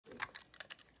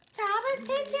Thomas,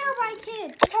 take care of my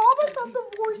kids. Thomas, I'm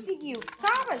divorcing you.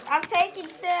 Thomas, I'm taking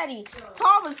Sandy.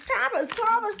 Thomas.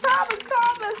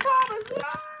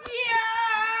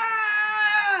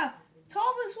 Yeah!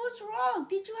 Thomas, what's wrong?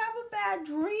 Did you have a bad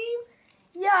dream?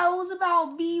 Yeah, it was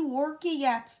about me working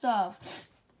at stuff.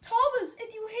 Thomas,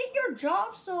 if you hate your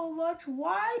job so much,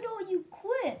 why don't you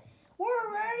quit? We're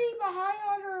already behind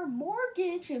on our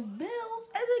mortgage and bills,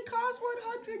 and it costs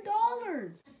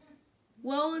 $100.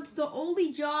 Well, it's the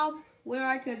only job where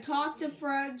I can talk to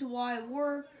friends while I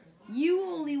work. You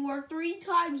only work 3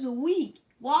 times a week.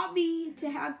 Want me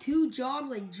to have 2 jobs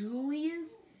like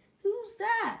Julius? Who's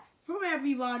that? From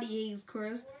Everybody Hates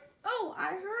Chris. Oh, I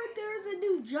heard there's a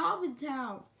new job in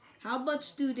town. How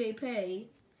much do they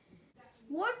pay?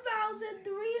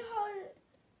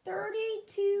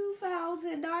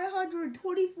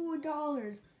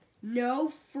 $1,332,924.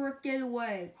 No frickin'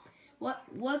 way.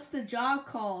 What's the job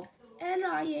called?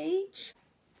 NIH?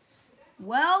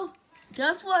 Well,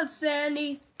 guess what,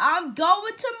 Sandy? I'm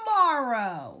going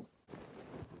tomorrow.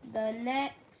 The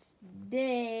next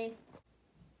day.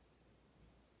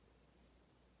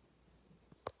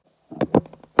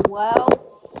 Well,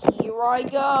 here I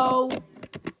go.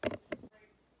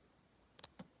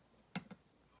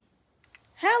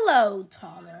 Hello,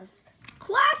 Thomas.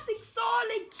 Classic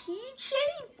Sonic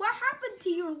keychain? What happened to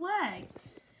your leg?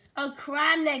 A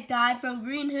crabneck guy from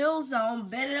Green Hill Zone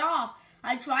bit it off.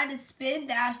 I tried to spin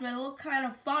dash, but it looked kind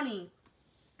of funny.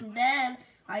 Then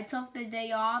I took the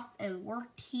day off and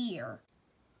worked here.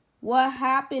 What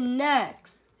happened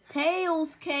next?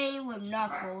 Tails came with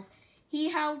Knuckles. He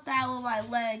helped out with my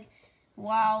leg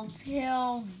while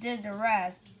Tails did the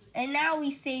rest. And now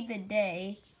we saved the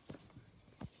day.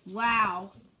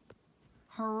 Wow.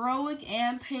 Heroic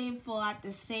and painful at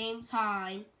the same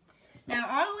time. Now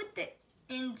on with the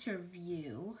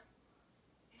interview.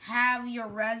 Have your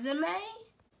resume?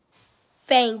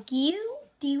 Thank you.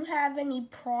 Do you have any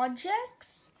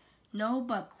projects? No,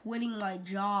 but quitting my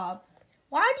job.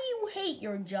 Why do you hate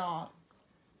your job?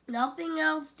 Nothing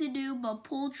else to do but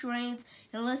pull trains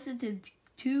and listen to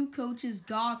 2 coaches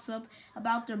gossip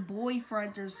about their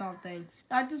boyfriends or something.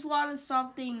 I just want to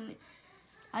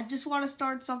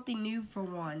start something new for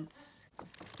once.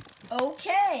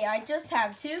 Okay, I just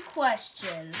have 2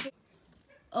 questions.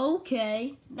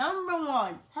 Okay, number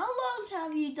 1, how long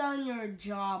have you done your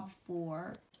job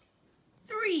for?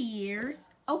 3 years.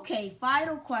 Okay,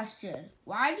 final question.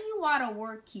 Why do you want to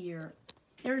work here?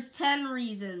 There's 10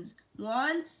 reasons.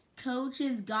 1,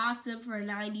 coaches gossip for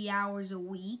 90 hours a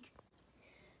week.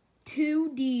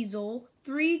 2, Diesel.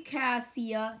 3,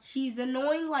 Cassia. She's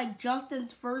annoying like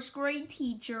Justin's 1st grade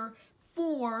teacher.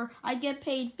 4, I get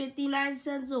paid 59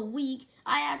 cents a week.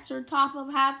 I ask her top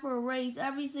of half for a raise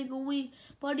every single week,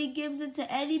 but he gives it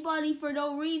to anybody for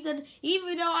no reason,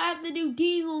 even though I have to do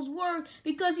Diesel's work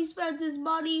because he spends his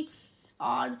money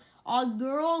on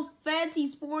girls, fancy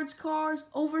sports cars,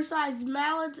 oversized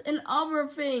mallets, and other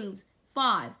things.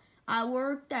 5, I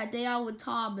worked that day out with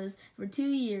Thomas for 2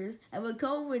 years, and when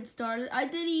COVID started, I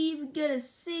didn't even get a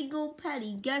single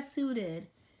penny. Guess who did?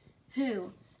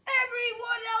 Who?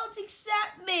 Everyone else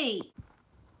except me.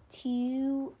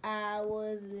 2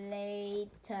 hours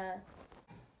later.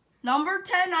 Number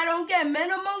 10, I don't get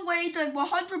minimum wage, like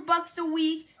 $100 a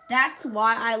week. That's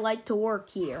why I like to work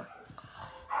here.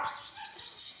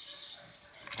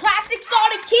 Classic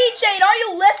Sonic keychain, are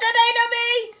you listening to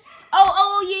me?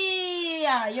 Oh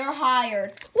yeah, you're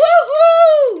hired.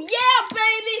 Woohoo! Yeah,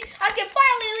 baby, I can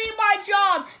finally leave my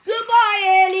job. Goodbye,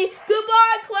 Annie.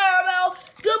 Goodbye, Clarabelle.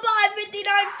 Goodbye,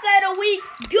 59 cents a week.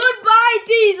 Goodbye,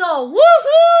 Diesel.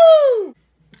 Woohoo!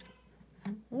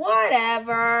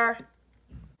 Whatever.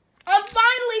 I'm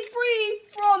finally free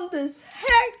from this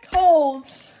heck cold.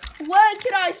 When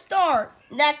can I start?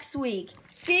 Next week.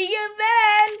 See you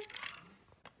then.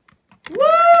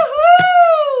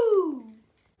 Woohoo!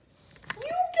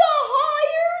 You got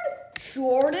hired?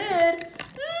 Sure did.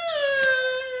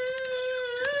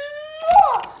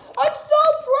 I'm so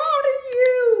proud of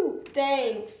you.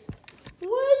 Thanks.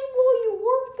 When will you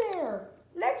work there?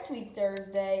 Next week,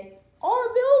 Thursday.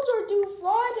 Our bills are due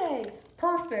Friday.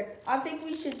 Perfect. I think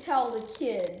we should tell the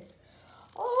kids.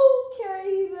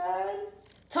 Okay, then.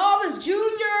 Thomas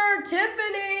Jr.,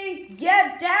 Tiffany,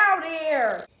 get down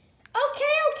here.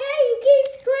 Okay, you keep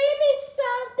screaming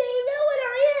something new in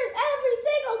our ears every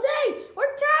single day.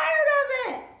 We're tired of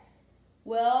it.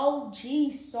 Well,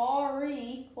 gee,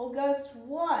 sorry. Well, guess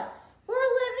what? We're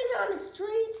living on the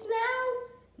streets now?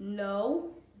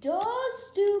 No. Duh,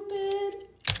 stupid.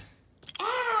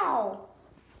 Ow.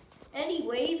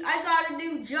 Anyways, I got a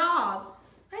new job.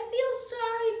 I feel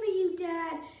sorry for you,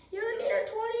 Dad. You're near 20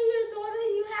 years old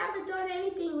and you haven't done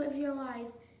anything with your life.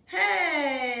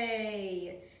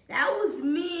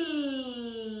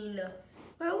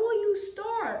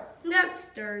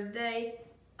 Thursday.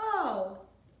 Oh.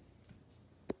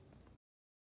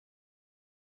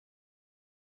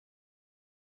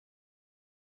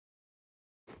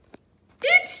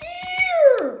 It's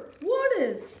here! What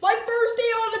is? My first day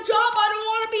on the job, I don't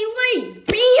want to be late.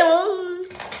 Bam!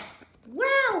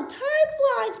 Wow, time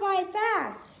flies by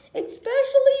fast.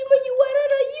 Especially when you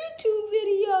edit a YouTube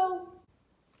video.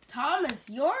 Thomas,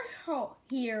 you're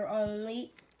here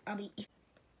early.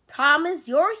 Thomas,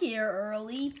 you're here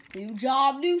early. New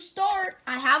job, new start.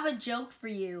 I have a joke for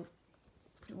you.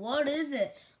 What is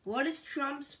it? What is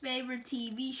Trump's favorite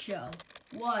TV show?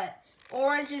 What?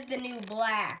 Orange is the new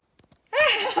black.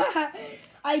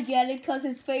 I get it because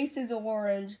his face is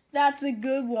orange. That's a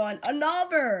good one.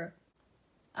 Another.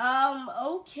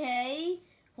 Okay.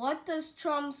 What does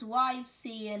Trump's wife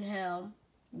see in him?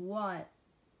 What?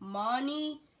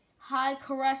 Money, high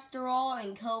cholesterol,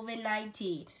 and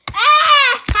COVID-19.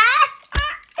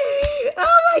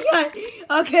 Oh my god.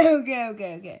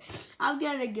 Okay. I'm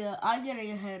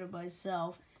getting ahead of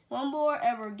myself. One more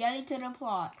and we're getting to the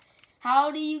plot.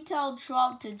 How do you tell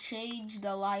Trump to change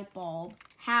the light bulb?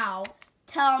 How?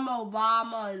 Tell him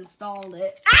Obama installed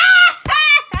it.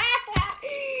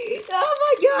 Oh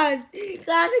my god.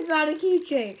 Classic Sonic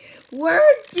keychain.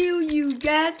 Where do you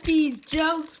get these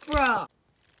jokes from?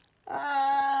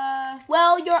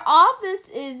 Well, your office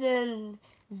is in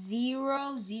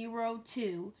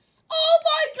 002. Oh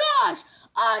my gosh!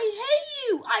 I hate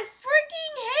you! I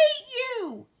freaking hate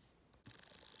you!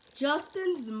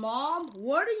 Justin's mom,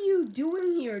 what are you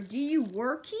doing here? Do you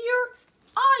work here?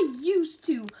 I used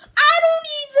to. I don't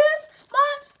need this!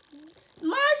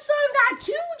 My son got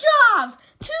 2 jobs!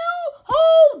 2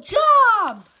 whole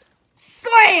jobs!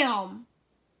 Slam!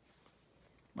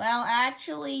 Well,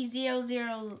 actually,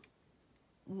 001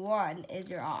 is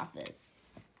your office.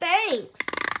 Thanks!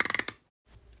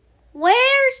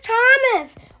 Where's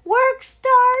Thomas? Work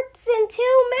starts in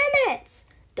 2 minutes.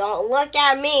 Don't look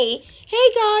at me.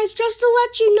 Hey guys, just to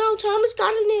let you know, Thomas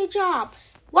got a new job.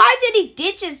 Why did he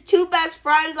ditch his 2 best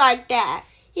friends like that?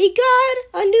 He got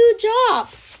a new job.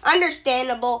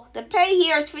 Understandable. The pay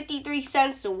here is 53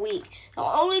 cents a week. The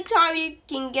only time you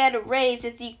can get a raise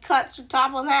is if he cuts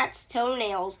Top of Hat's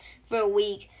toenails for a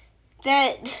week.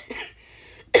 Then...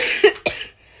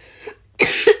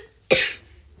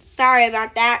 Sorry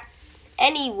about that.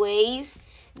 Anyways,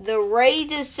 the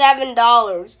raise is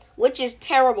 $7, which is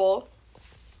terrible.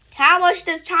 How much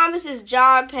does Thomas's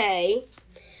job pay?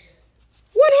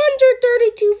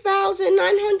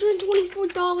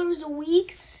 $132,924 a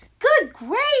week. Good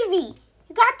gravy.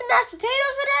 You got the mashed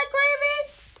potatoes for that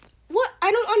gravy? What?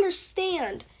 I don't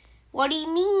understand. What he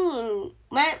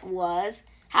meant was,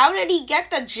 how did he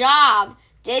get the job?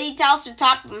 Did he tell Sir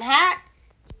Topham Hatt?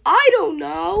 I don't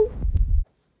know.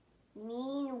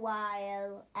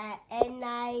 Meanwhile, at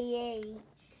NIH.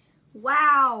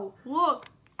 Wow, look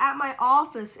at my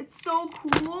office. It's so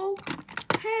cool.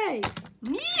 Hey,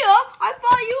 Mia, I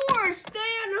thought you were a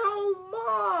stay-at-home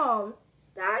mom.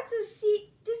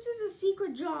 This is a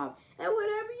secret job. And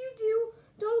whatever you do,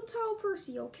 don't tell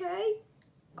Percy, okay?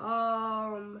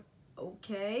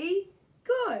 Okay.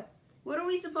 Good. What are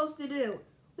we supposed to do?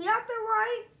 We have to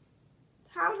write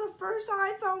how the first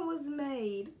iPhone was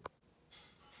made.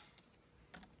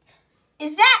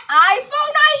 Is that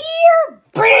iPhone I hear?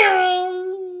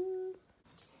 Bam!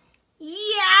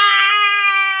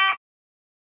 Yeah!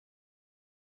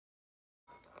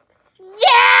 Yeah!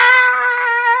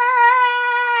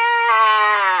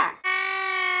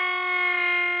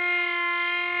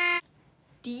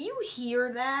 Do you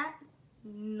hear that?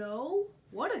 No?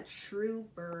 What a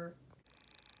trooper.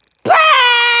 Bah!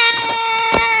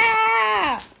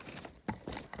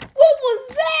 What was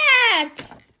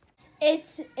that?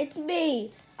 It's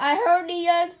me. I heard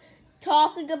Ian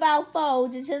talking about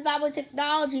phones, and since I'm a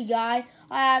technology guy,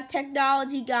 I have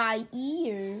technology guy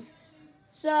ears.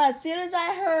 So as soon as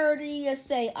I heard Ian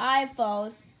say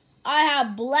iPhone, I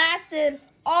have blasted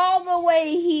all the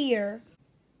way here.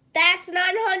 That's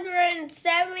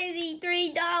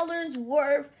 $973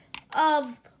 worth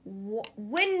of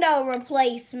window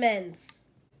replacements.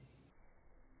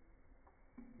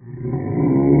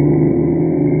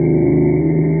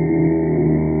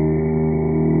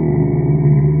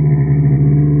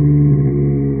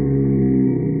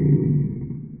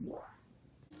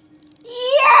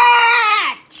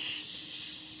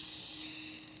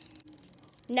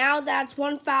 Now that's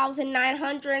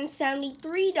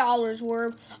 $1,973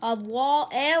 worth of wall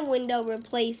and window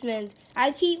replacements.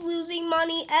 I keep losing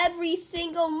money every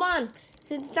single month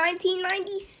since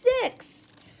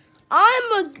 1996.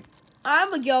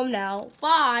 I'm a go now.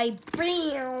 Bye. Bam.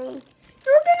 You're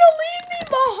gonna leave me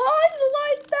behind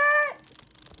like that?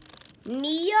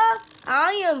 Nia,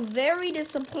 I am very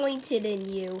disappointed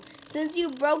in you. Since you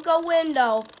broke a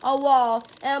window, a wall,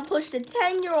 and pushed a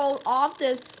 10-year-old off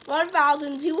this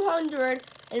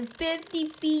 1,250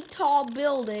 feet tall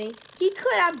building, he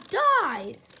could have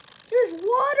died. There's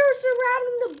water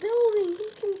surrounding the building. He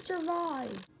can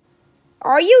survive.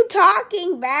 Are you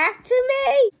talking back to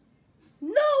me?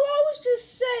 No, I was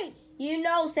just saying. You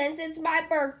know, since it's my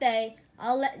birthday,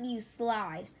 I'll let you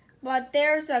slide. But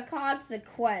there's a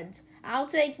consequence. I'll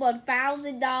take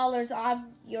 $1,000 off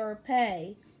your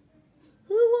pay.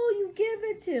 Who will you give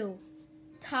it to?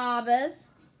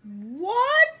 Thomas.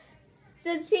 What?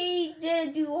 Since he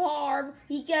didn't do harm,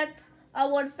 he gets a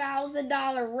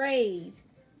 $1,000 raise.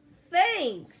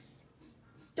 Thanks.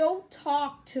 Don't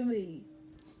talk to me.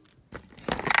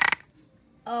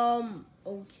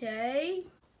 Okay.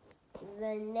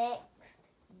 The next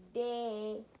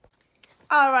day.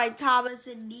 All right, Thomas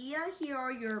and Nia, here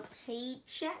are your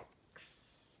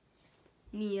paychecks.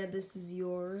 Nia, this is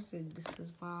yours and this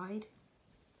is mine.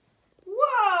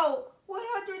 Whoa!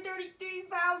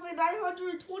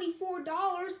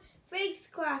 $133,924. Thanks,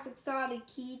 Classic Sonic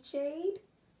keychain.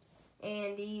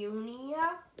 And you,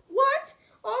 Nia? What?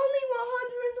 Only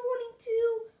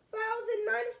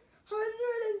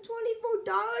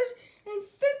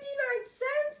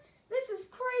 $122,924.59. This is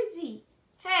crazy.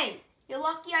 Hey, you're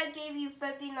lucky I gave you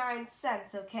 59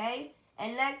 cents, okay?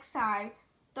 And next time,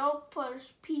 don't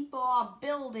push people on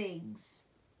buildings.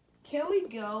 Can we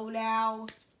go now?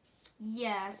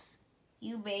 Yes,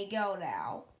 you may go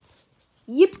now.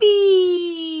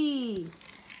 Yippee!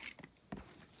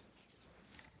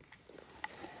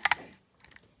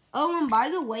 Oh, and by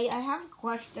the way, I have a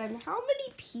question. How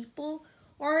many people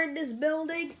are in this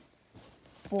building?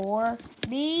 4,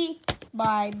 me,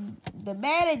 the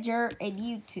manager, and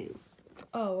you two.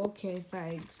 Oh, okay,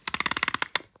 thanks.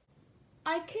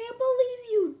 I can't believe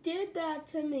you did that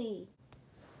to me.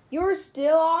 You're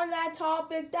still on that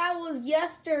topic? That was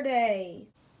yesterday.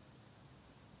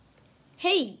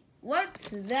 Hey, what's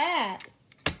that?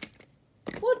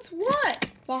 What's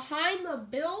what? Behind the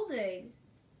building.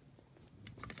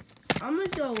 I'm gonna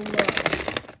go look.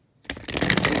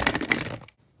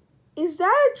 Is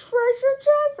that a treasure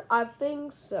chest? I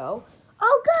think so.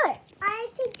 Oh, good. I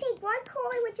can take one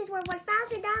coin, which is worth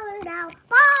 $1,000 now.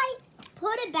 Bye.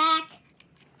 Put it back.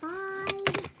 Fine.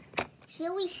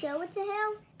 Should we show it to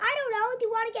him? I don't know. Do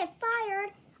you want to get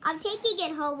fired? I'm taking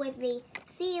it home with me.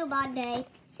 See you Monday.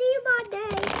 See you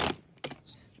Monday.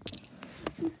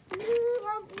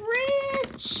 I'm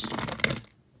rich.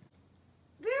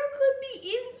 There could be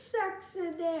insects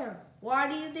in there. Why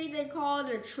do you think they call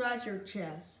it a treasure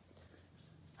chest?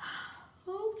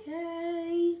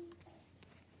 Okay.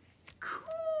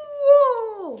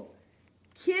 Cool.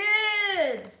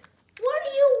 Kids, what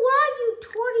do you want, you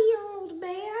 20-year-old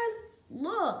man?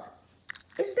 Look,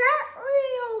 is that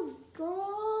real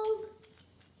gold?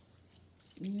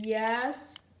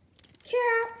 Yes.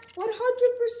 Cap,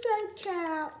 100%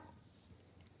 cap.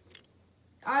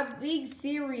 I'm being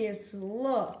serious.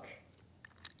 Look.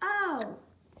 Oh.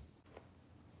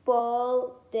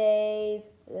 4 days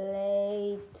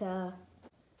later.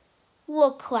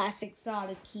 Look, Classic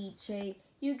Sonic keychain.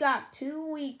 You got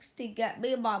 2 weeks to get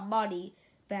me my money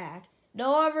back.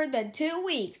 No other than 2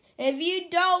 weeks. If you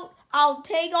don't, I'll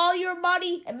take all your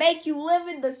money and make you live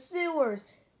in the sewers.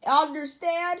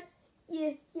 Understand?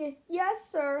 Yes,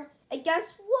 sir. And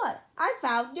guess what? I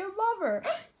found your mother.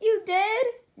 You did?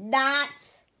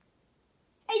 Not.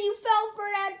 And you fell for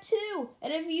that too.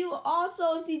 And if you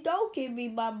don't give me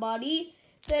my money,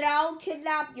 then I'll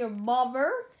kidnap your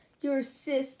mother, your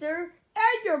sister,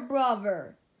 and your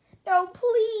brother. No,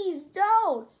 please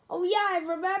don't. Oh yeah, I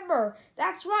remember.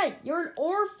 That's right. You're an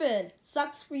orphan.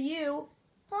 Sucks for you.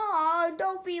 Aw,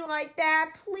 don't be like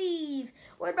that, please.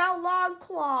 What about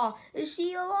Longclaw? Is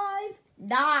she alive?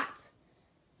 Not.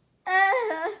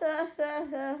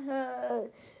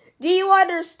 Do you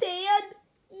understand?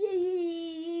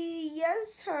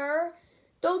 Yes, sir.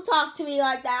 Don't talk to me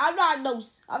like that.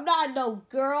 I'm not no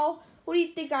girl. What do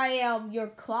you think I am? Your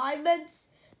climates?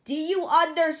 Do you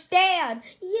understand?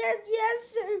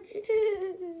 Yes, sir.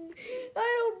 I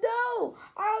don't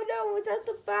know. It's at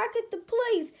the back of the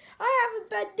place. I haven't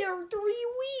been there in 3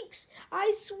 weeks.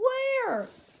 I swear.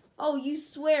 Oh, you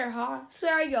swear, huh?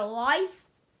 Swear on your life?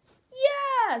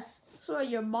 Yes. Swear on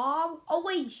your mom? Oh,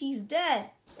 wait, she's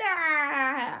dead.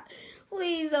 Nah.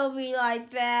 Please don't be like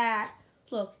that.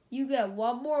 Look, you get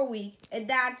 1 more week, and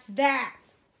that's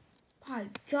that. My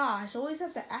gosh, I always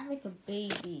have to act like a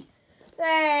baby.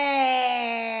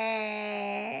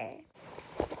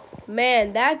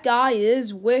 Man, that guy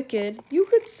is wicked. You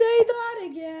could say that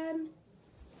again.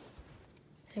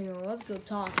 Hang on, let's go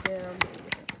talk to him.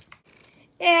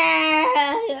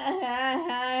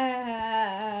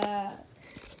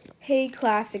 Hey,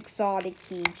 Classic Sonic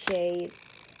Keychain.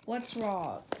 What's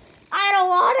wrong? I don't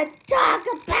want to talk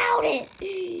about it.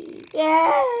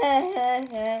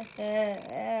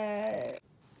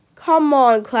 Come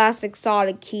on, Classic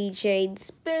Sonic Keychain.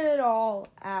 Spit it all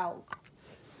out.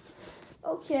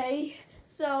 Okay,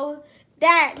 so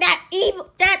that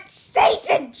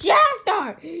Satan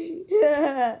Jafar. he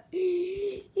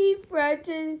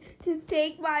threatened to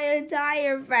take my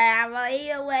entire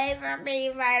family away from me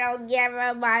if I don't give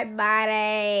him my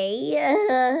money.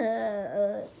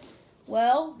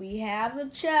 Well, we have the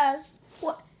chest.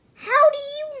 What? How do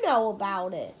you know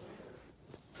about it?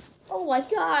 Oh my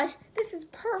gosh, this is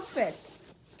perfect.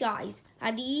 Guys,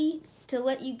 I need to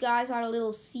let you guys on a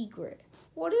little secret.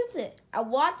 What is it? I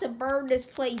want to burn this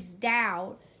place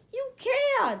down. You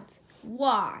can't.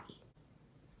 Why?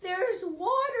 There's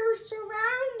water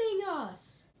surrounding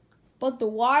us. But the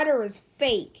water is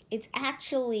fake. It's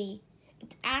actually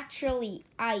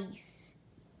ice.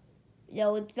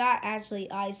 No, it's not actually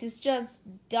ice. It's just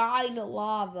dyed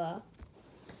lava.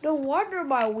 No wonder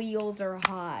my wheels are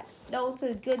hot. No, it's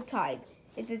a good type.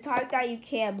 It's a type that you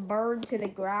can't burn to the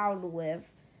ground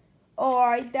with.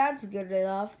 Alright, that's good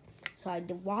enough. So I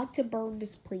want to burn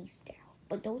this place down.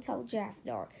 But don't tell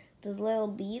Jafnar. Just let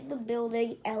him be in the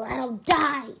building and let him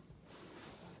die.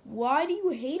 Why do you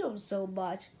hate him so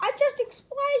much? I just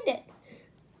explained it.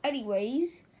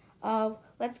 Anyways,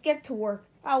 let's get to work.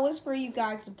 I'll whisper you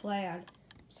guys a plan.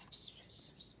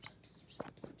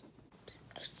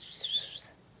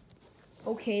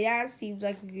 Okay, that seems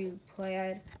like a good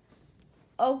plan.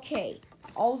 Okay,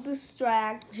 I'll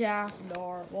distract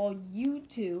Jafnar while you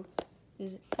two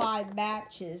find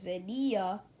matches, and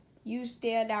Nia, you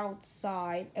stand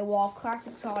outside, and while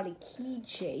Classic Sonic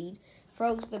Keychain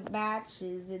throws the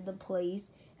matches in the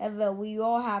place, and then we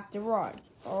all have to run.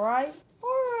 Alright?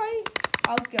 Alright.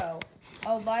 I'll go.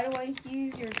 Oh, by the way,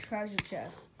 use your treasure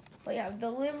chest. But yeah, I'm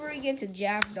delivering it to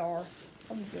Jafnar.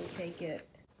 Let me go take it.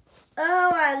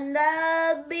 Oh, I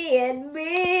love being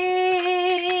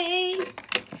me.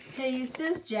 Hey, is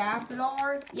this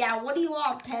Jafnar? Yeah, what do you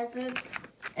want, peasant?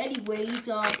 Anyways,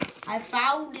 I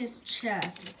found this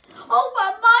chest. Oh,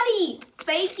 my money!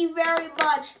 Thank you very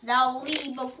much. Now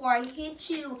leave before I hit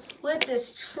you with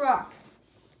this truck.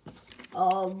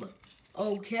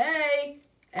 Okay.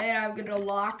 And I'm gonna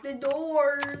lock the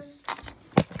doors.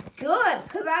 Good,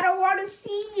 because I don't want to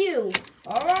see you.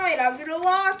 Alright, I'm gonna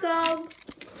lock them.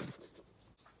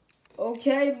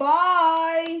 Okay,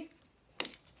 bye.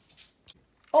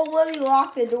 Oh, let me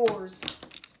lock the doors.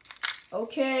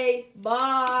 Okay,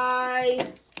 bye.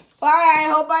 Bye, I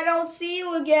hope I don't see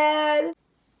you again.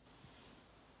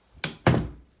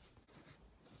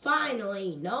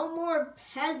 Finally, no more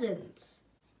peasants.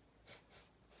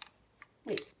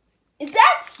 Wait, is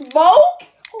that smoke?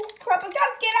 Oh crap, I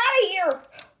gotta get out of here.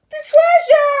 The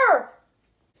treasure!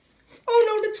 Oh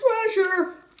no, the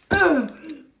treasure.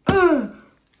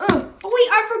 Oh wait,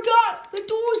 I forgot. The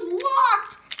door's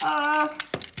locked.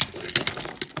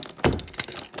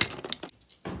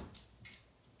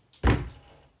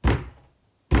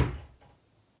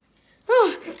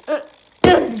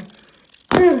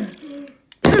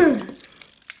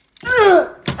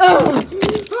 Oh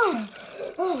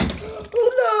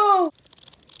no!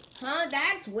 Huh,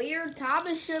 that's weird.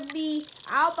 Thomas should be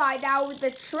out by now with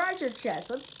the treasure chest.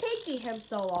 What's taking him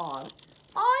so long?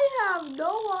 I have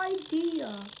no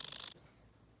idea.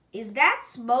 Is that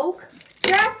smoke?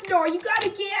 Jafnar, you gotta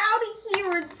get out of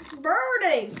here. It's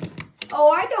burning.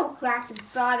 Oh, I know Classic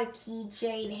Sonic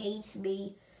Keychain hates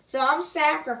me. So I'm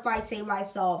sacrificing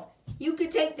myself. You can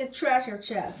take the treasure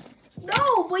chest.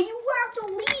 No, but you have to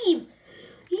leave.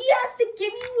 He has to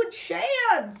give you a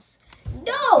chance.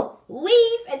 No,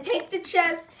 leave and take the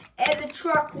chest and the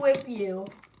truck with you.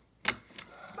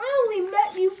 I only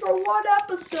met you for one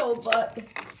episode, but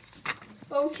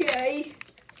okay.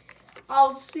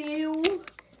 I'll see you.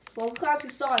 Well,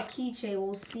 Classic Sonic Keychain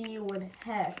will see you in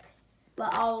heck.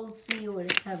 But I'll see you in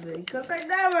heaven, because I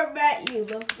never met you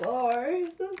before.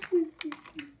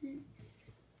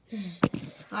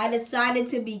 I decided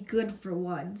to be good for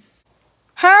once.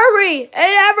 Hurry and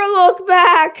never look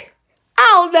back.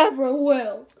 I'll never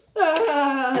will.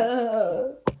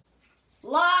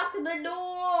 Lock the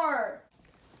door.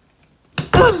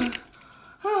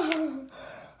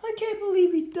 I can't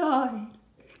believe he died.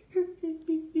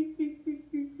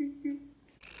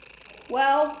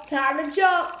 Well, time to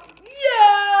jump.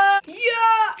 Yeah!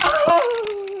 Yeah!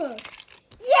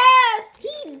 Yes!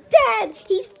 He's dead!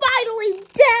 He's finally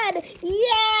dead!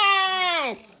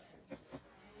 Yes!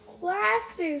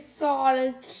 classic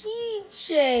Sonic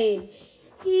keychain.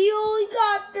 He only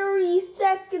got 30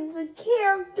 seconds of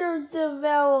character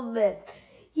development.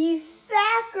 He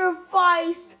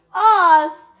sacrificed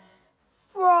us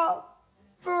for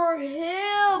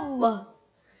him.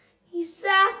 He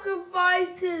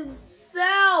sacrificed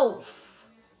himself.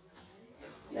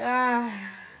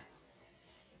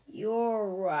 You're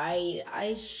right.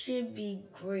 I should be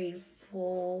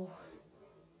grateful.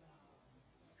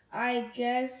 I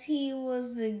guess he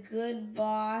was a good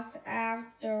boss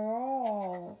after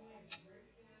all.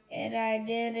 And I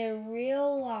didn't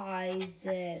realize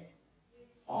it.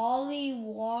 All he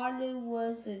wanted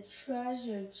was a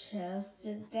treasure chest,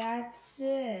 and that's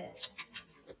it.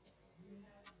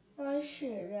 I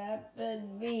should have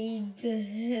been mean to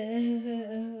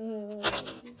him.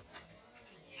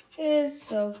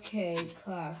 It's okay,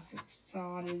 classic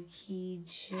Sonic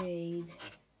keychain.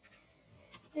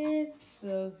 It's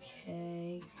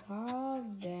okay,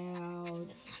 calm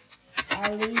down.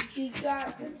 At least we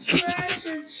got the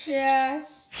treasure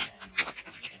chest.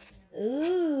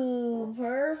 Ooh,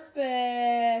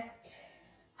 perfect.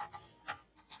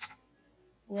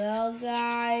 Well,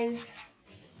 guys,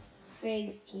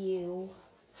 thank you.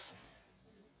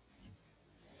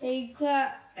 Hey,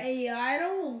 I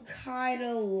don't kind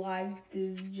of like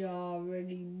this job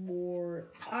anymore.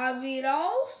 I mean,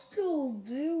 I'll still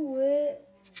do it.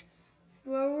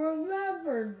 But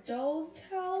remember, don't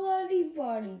tell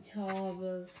anybody,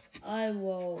 Thomas. I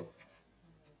won't.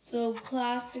 So,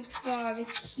 classic Sonic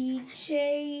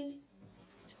keychain?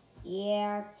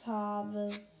 Yeah,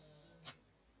 Thomas.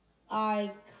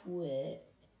 I quit.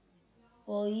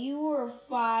 Well, you were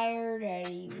fired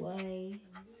anyway.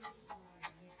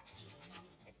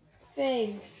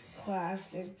 Thanks,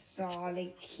 classic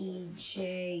Sonic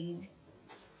keychain.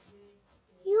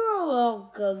 You're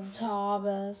welcome,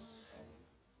 Thomas.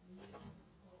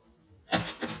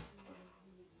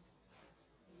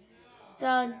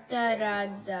 Dun, dun,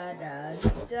 dun, dun, dun,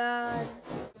 dun.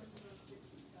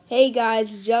 Hey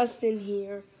guys, Justin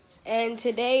here. And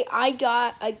today I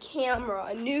got a camera,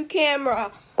 a new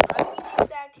camera. I'm going to use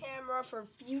that camera for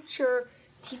future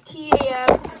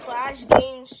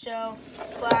TTAM/game show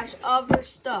 / other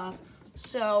stuff.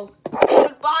 So,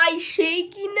 goodbye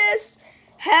shakiness.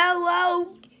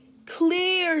 Hello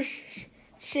clear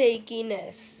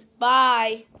shakiness.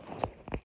 Bye.